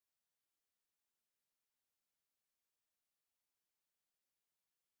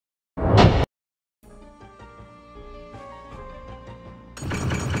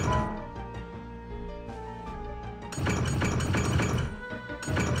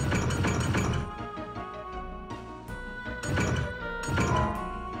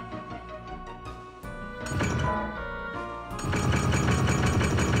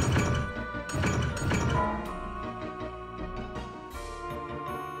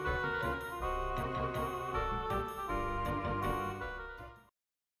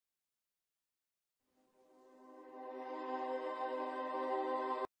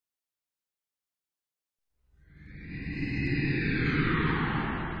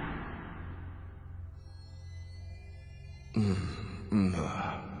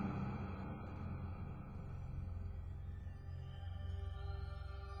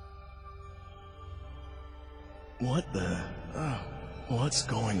What the... what's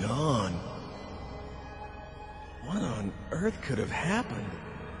going on? What on earth could have happened?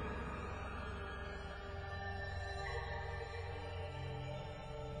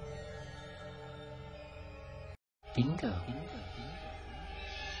 Bingo.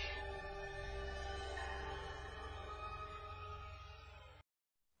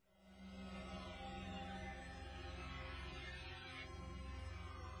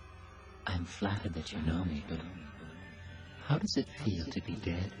 I'm flattered that you know me, but how does it feel to be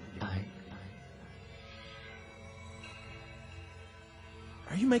dead?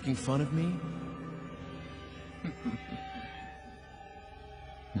 Are you making fun of me?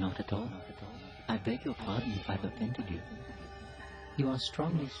 Not at all. I beg your pardon if I've offended you. You are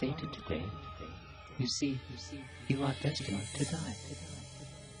strongly fated today. You see, you are destined to die.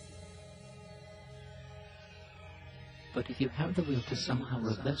 But if you have the will to somehow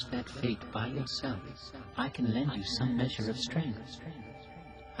reverse that fate by yourself, I can lend you some measure of strength.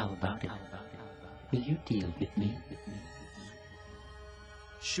 How about it? Will you deal with me?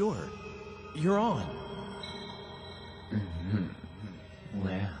 Sure. You're on.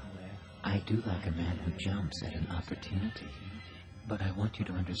 Well, I do like a man who jumps at an opportunity. But I want you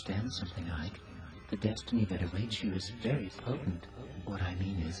to understand something, Ike. The destiny that awaits you is very potent. What I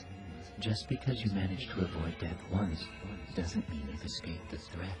mean is, just because you managed to avoid death once, doesn't mean you've escaped the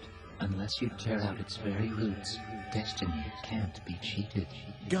threat. Unless you tear out its very roots, destiny can't be cheated.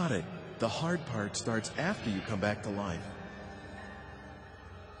 Got it. The hard part starts after you come back to life.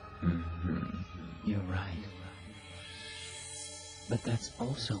 You're right. But that's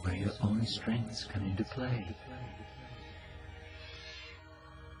also where your own strengths come into play.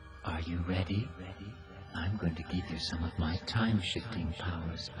 Are you ready? I'm going to give you some of my time-shifting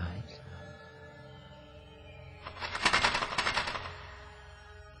powers, Ike.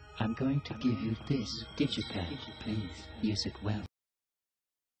 I'm going to give you this digipad. Please, use it well.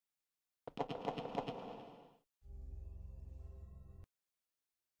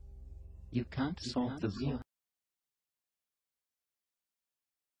 You can't solve the real...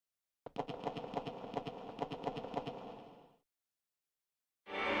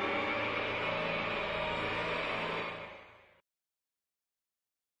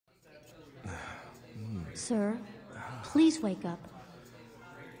 Sir, please wake up.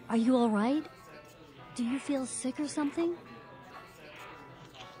 Are you all right? Do you feel sick or something?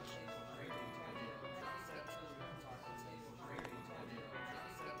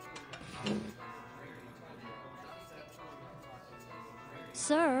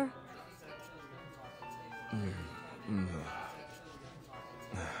 Sir?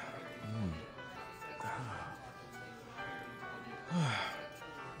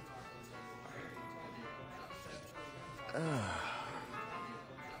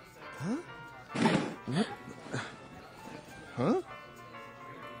 Huh? What? Huh?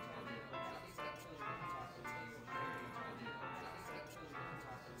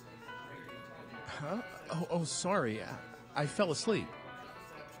 Huh? Oh, sorry. I fell asleep.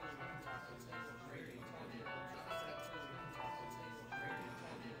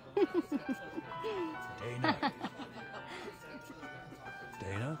 Dana.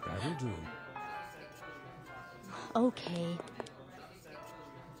 Dana, that'll do. Okay.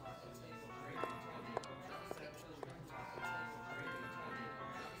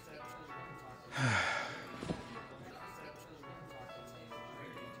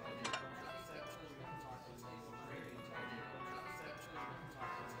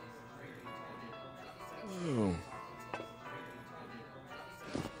 Oh.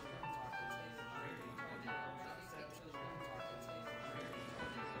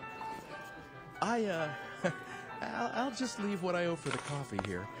 I'll just leave what I owe for the coffee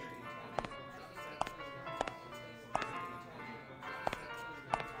here.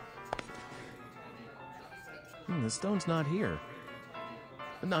 The stone's not here.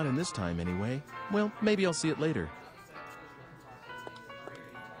 Not in this time, anyway. Well, maybe I'll see it later.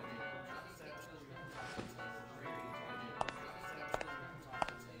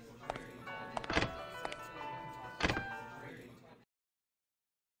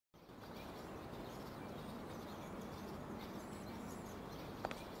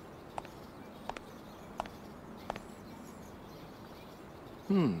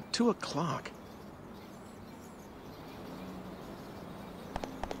 Hmm, 2 o'clock.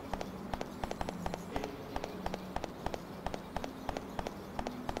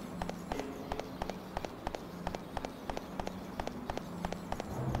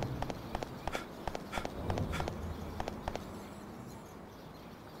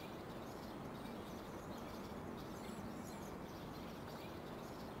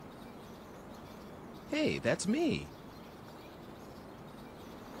 Hey, that's me.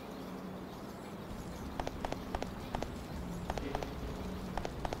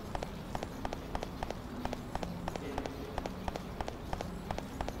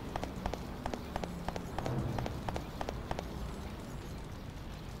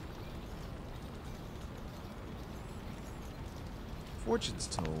 Fortune's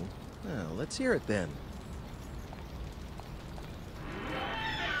told. Well, let's hear it then.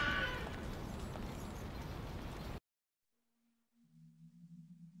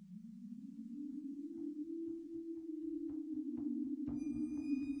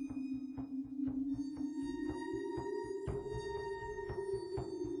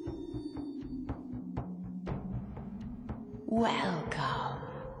 Welcome.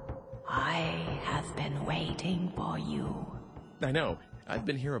 I have been waiting for you. I know. I've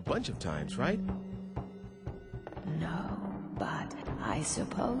been here a bunch of times, right? No, but I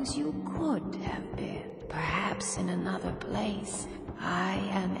suppose you could have been. Perhaps in another place I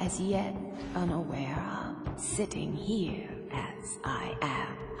am as yet unaware of. Sitting here as I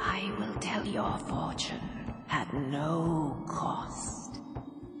am, I will tell your fortune at no cost.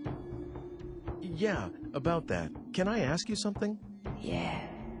 Yeah, about that. Can I ask you something? Yeah.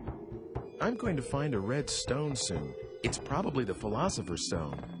 I'm going to find a red stone soon. It's probably the Philosopher's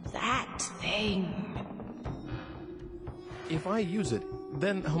Stone. That thing. If I use it,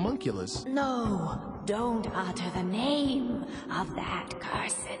 then Homunculus... No, don't utter the name of that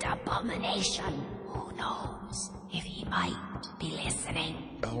cursed abomination. Who knows if he might be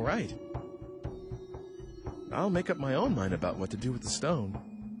listening? All right. I'll make up my own mind about what to do with the stone.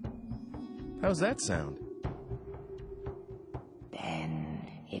 How's that sound? Then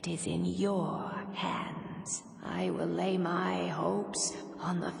it is in your hands. I will lay my hopes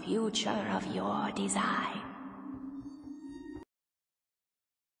on the future of your design.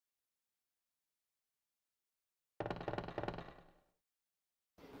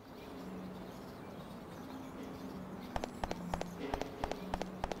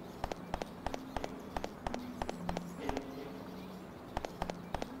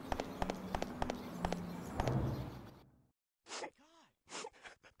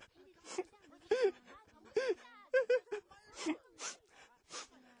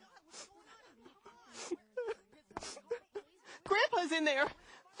 Grandpa's in there.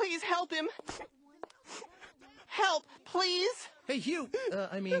 Please help him. Help, please. Hey, Hugh!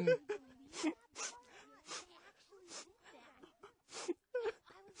 I mean...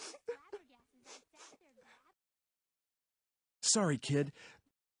 Sorry, kid.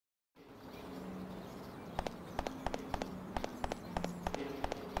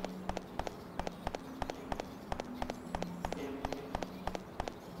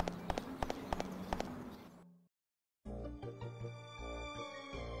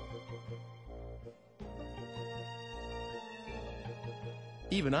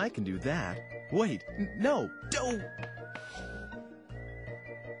 Even I can do that. Wait, no, don't!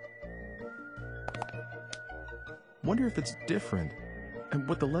 Wonder if it's different. And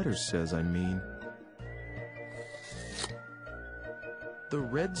what the letter says, I mean. The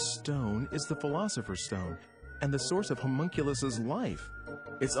red stone is the Philosopher's Stone, and the source of Homunculus's life.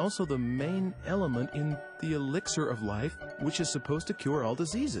 It's also the main element in the elixir of life, which is supposed to cure all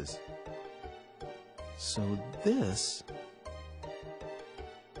diseases. So this...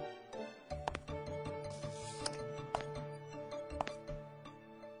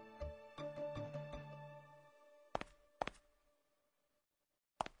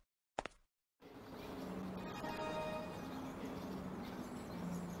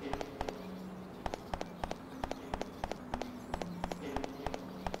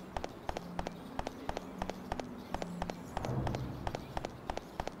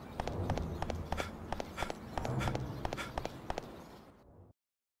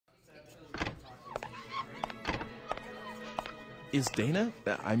 Is Dana,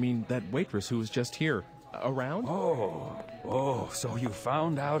 I mean, that waitress who was just here, around? Oh, so you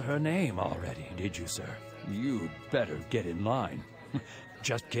found out her name already, did you, sir? You'd better get in line.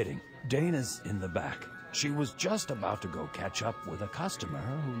 Just kidding. Dana's in the back. She was just about to go catch up with a customer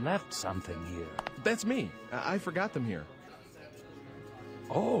who left something here. That's me. I forgot them here.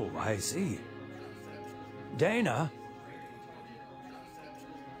 Oh, I see. Dana?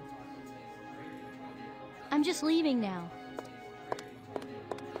 I'm just leaving now.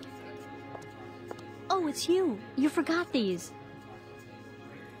 Oh, it's you. You forgot these.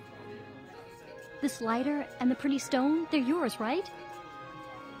 This lighter and the pretty stone, they're yours, right?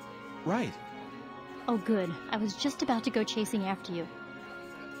 Right. Oh, good. I was just about to go chasing after you.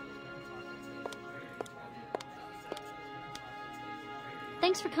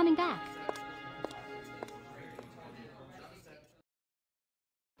 Thanks for coming back.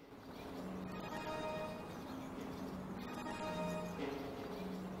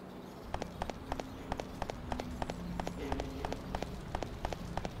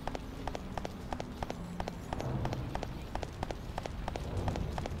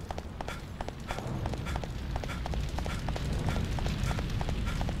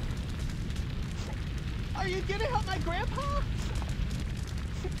 you gonna help my grandpa?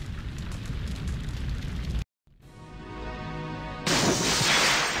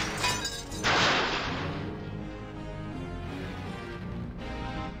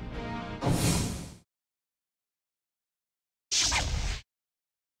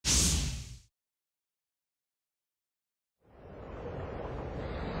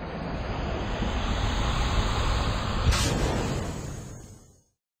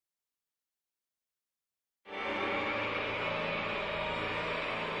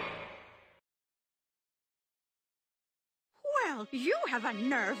 Well, you have a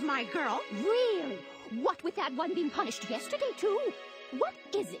nerve, my girl. Really? What with that one being punished yesterday, too? What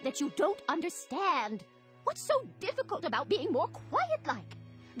is it that you don't understand? What's so difficult about being more quiet-like?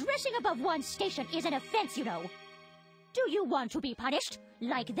 Dressing above one's station is an offense, you know. Do you want to be punished,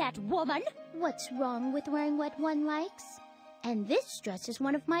 like that woman? What's wrong with wearing what one likes? And this dress is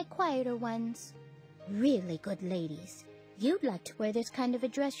one of my quieter ones. Really good ladies. You'd like to wear this kind of a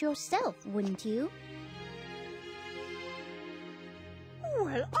dress yourself, wouldn't you?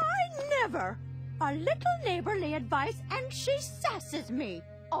 Well, I never. A little neighborly advice, and she sasses me.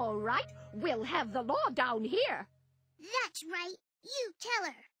 All right, we'll have the law down here. That's right. You tell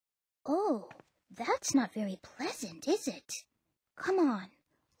her. Oh, that's not very pleasant, is it? Come on,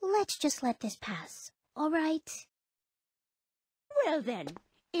 let's just let this pass, all right? Well then,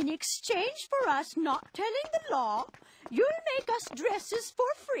 in exchange for us not telling the law, you'll make us dresses for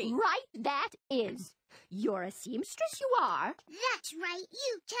free. Right, that is. You're a seamstress, you are. That's right.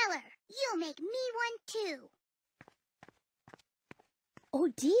 You tell her. You'll make me one, too. Oh,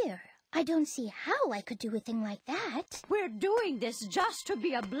 dear. I don't see how I could do a thing like that. We're doing this just to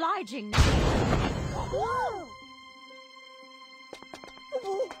be obliging. Whoa!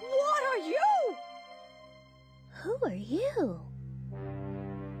 What are you? Who are you?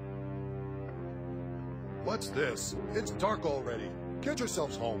 What's this? It's dark already. Get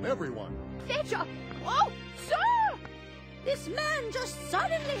yourselves home, everyone. Fetcher! Oh, sir! This man just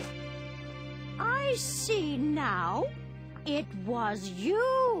suddenly... I see now. It was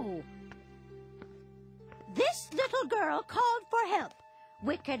you. This little girl called for help.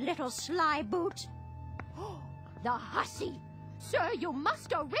 Wicked little sly boot. The hussy! Sir, you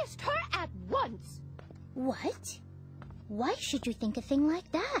must arrest her at once. What? Why should you think a thing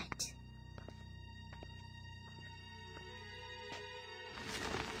like that?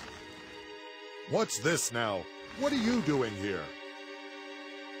 What's this now? What are you doing here?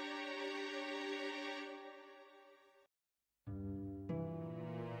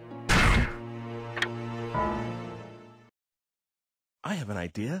 I have an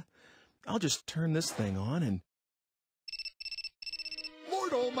idea. I'll just turn this thing on and...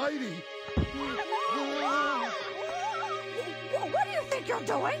 Lord Almighty! What do you think you're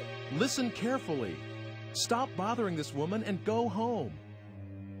doing? Listen carefully. Stop bothering this woman and go home.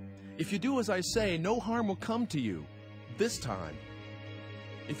 If you do as I say, no harm will come to you. This time.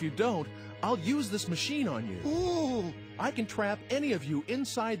 If you don't, I'll use this machine on you. Ooh! I can trap any of you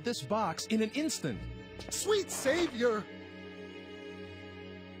inside this box in an instant. Sweet Savior!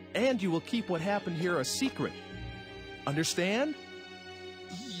 And you will keep what happened here a secret. Understand?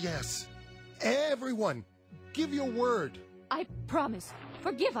 Yes. Everyone, give your word. I promise.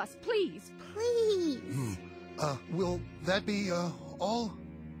 Forgive us, please. Please. Will that be, all?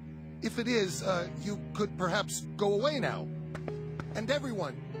 If it is, you could perhaps go away now. And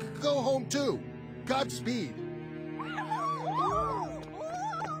everyone, go home too. Godspeed.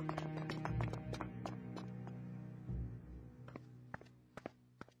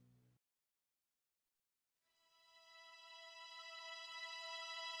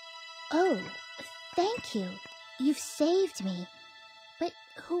 Oh, thank you. You've saved me. But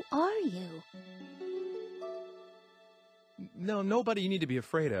who are you? No, nobody you need to be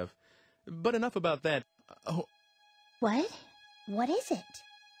afraid of. But enough about that. Oh, What? What is it?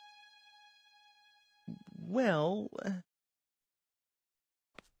 well...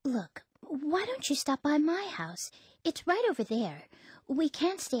 Look, why don't you stop by my house? It's right over there. We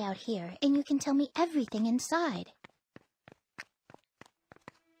can't stay out here, and you can tell me everything inside.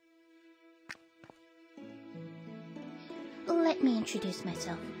 Let me introduce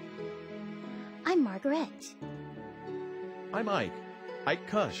myself. I'm Margaret. I'm Ike. Ike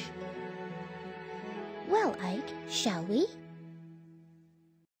Kush. Well, Ike, shall we?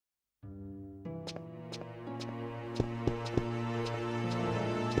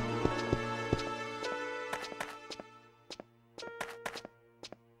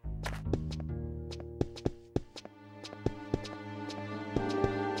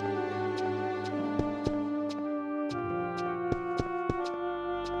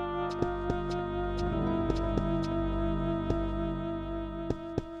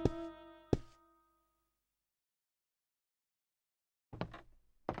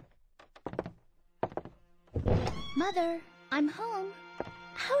 Mother, I'm home.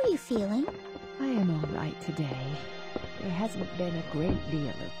 How are you feeling? I am all right today. There hasn't been a great deal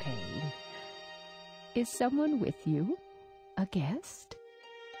of pain. Is someone with you? A guest?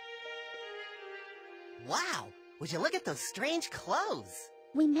 Wow! Would you look at those strange clothes?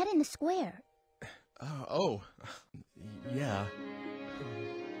 We met in the square. Yeah.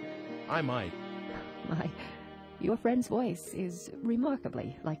 I might. Your friend's voice is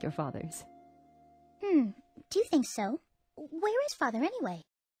remarkably like your father's. Do you think so? Where is Father anyway?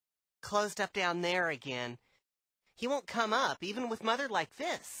 Closed up down there again. He won't come up, even with Mother like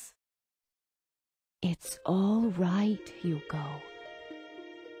this. It's all right, Hugo.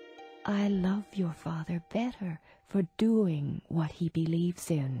 I love your father better for doing what he believes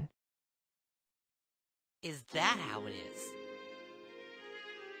in. Is that how it is?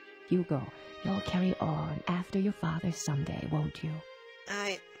 Hugo, you'll carry on after your father someday, won't you?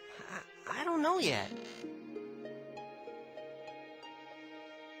 I don't know yet.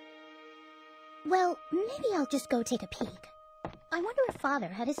 Well, maybe I'll just go take a peek. I wonder if Father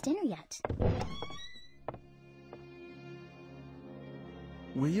had his dinner yet.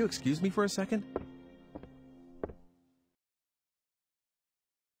 Will you excuse me for a second?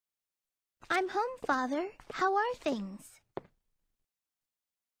 I'm home, Father. How are things?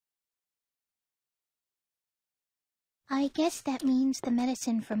 I guess that means the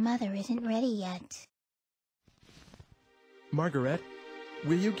medicine for Mother isn't ready yet. Margaret,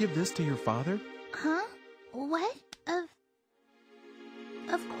 will you give this to your father? Huh? What?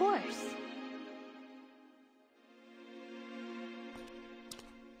 Of course.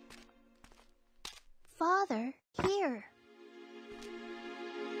 Father, here.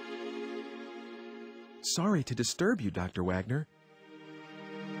 Sorry to disturb you, Dr. Wagner.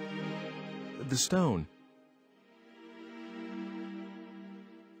 The stone.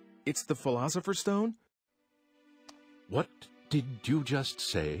 It's the Philosopher's Stone? What did you just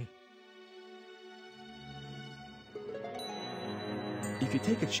say? If you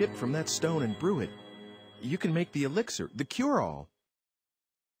take a chip from that stone and brew it, you can make the elixir, the cure-all.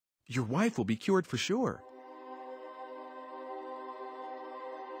 Your wife will be cured for sure.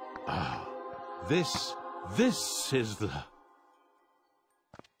 Ah, this is the...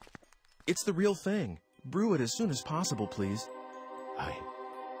 It's the real thing. Brew it as soon as possible, please.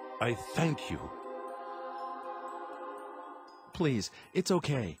 I thank you. Please, it's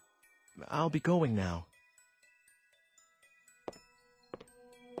okay. I'll be going now.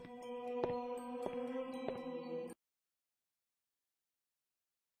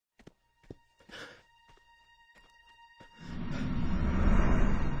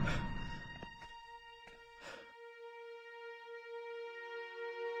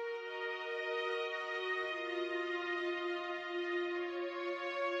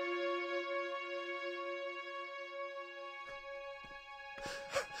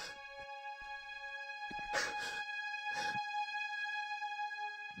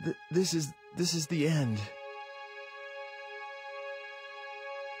 This is the end.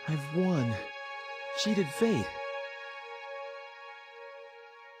 I've won. Cheated fate.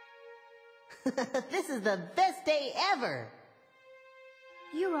 This is the best day ever!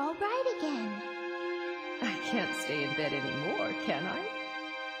 You're all right again. I can't stay in bed anymore, can I?